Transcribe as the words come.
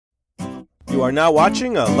You are now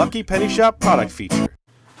watching a Lucky Penny Shop product feature.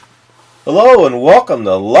 Hello and welcome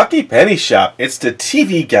to Lucky Penny Shop. It's the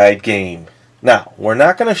TV Guide game. Now, we're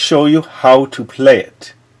not going to show you how to play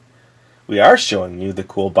it. We are showing you the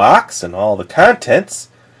cool box and all the contents.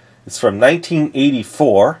 It's from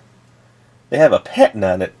 1984. They have a patent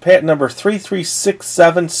on it, patent number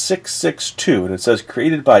 3367662, and it says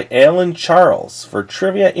created by Alan Charles for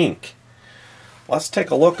Trivia Inc. Let's take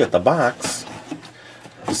a look at the box.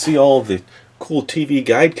 See all the cool TV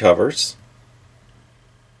guide covers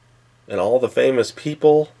and all the famous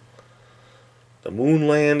people, the moon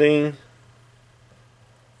landing.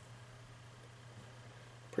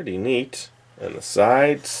 Pretty neat. And the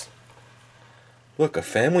sides. Look, a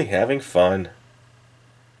family having fun.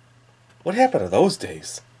 What happened to those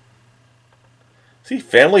days? See,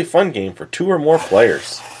 family fun game for 2 or more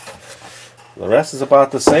players. The rest is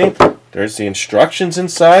about the same. There's the instructions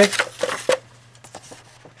inside.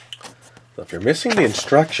 So if you're missing the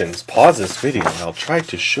instructions, pause this video and I'll try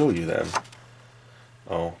to show you them.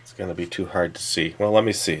 Oh, it's going to be too hard to see. Well, let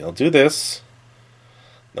me see. I'll do this.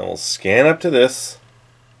 Then we'll scan up to this.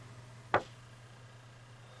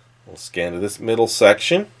 We'll scan to this middle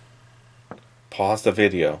section. Pause the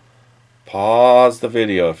video. Pause the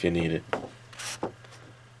video if you need it.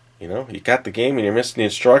 You know, you got the game and you're missing the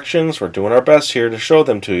instructions. We're doing our best here to show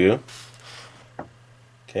them to you.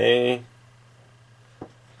 Okay.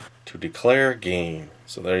 To declare game.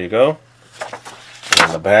 So there you go. And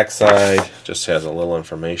on the back side just has a little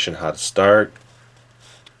information how to start.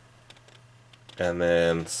 And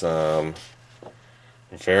then some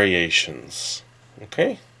variations.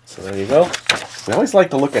 Okay. So there you go. We always like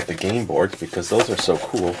to look at the game boards because those are so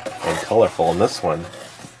cool and colorful, and this one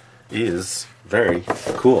is very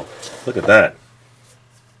cool. Look at that.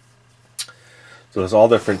 So there's all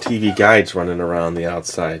different TV guides running around the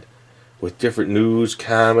outside with different news,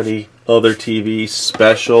 comedy, other TV,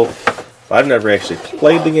 special. I've never actually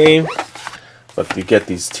played the game, but you get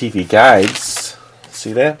these TV guides.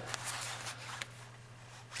 See that?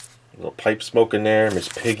 A little pipe smoke in there, Miss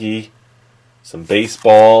Piggy. Some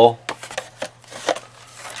baseball.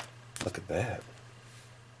 Look at that.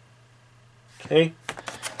 Okay.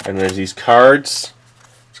 And there's these cards.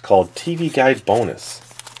 It's called TV Guide Bonus.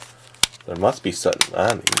 There must be something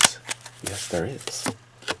on these. Yes, there is.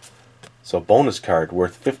 So bonus card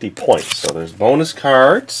worth 50 points. So there's bonus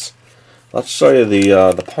cards. Let's show you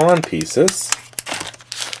the pawn pieces.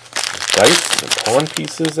 Dice and pawn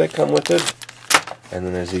pieces that come with it. And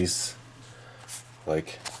then there's these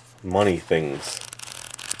like money things.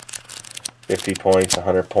 50 points,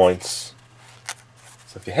 100 points.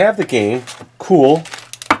 So if you have the game, cool.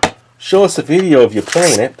 Show us a video of you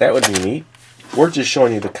playing it. That would be neat. We're just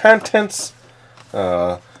showing you the contents,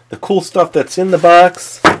 the cool stuff that's in the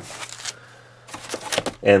box,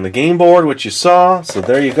 and the game board, which you saw. So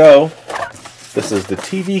there you go. This is the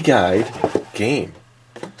TV Guide game.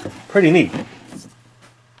 Pretty neat.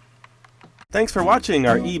 Thanks for watching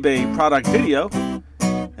our eBay product video.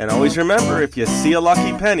 And always remember, if you see a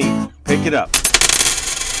lucky penny, pick it up.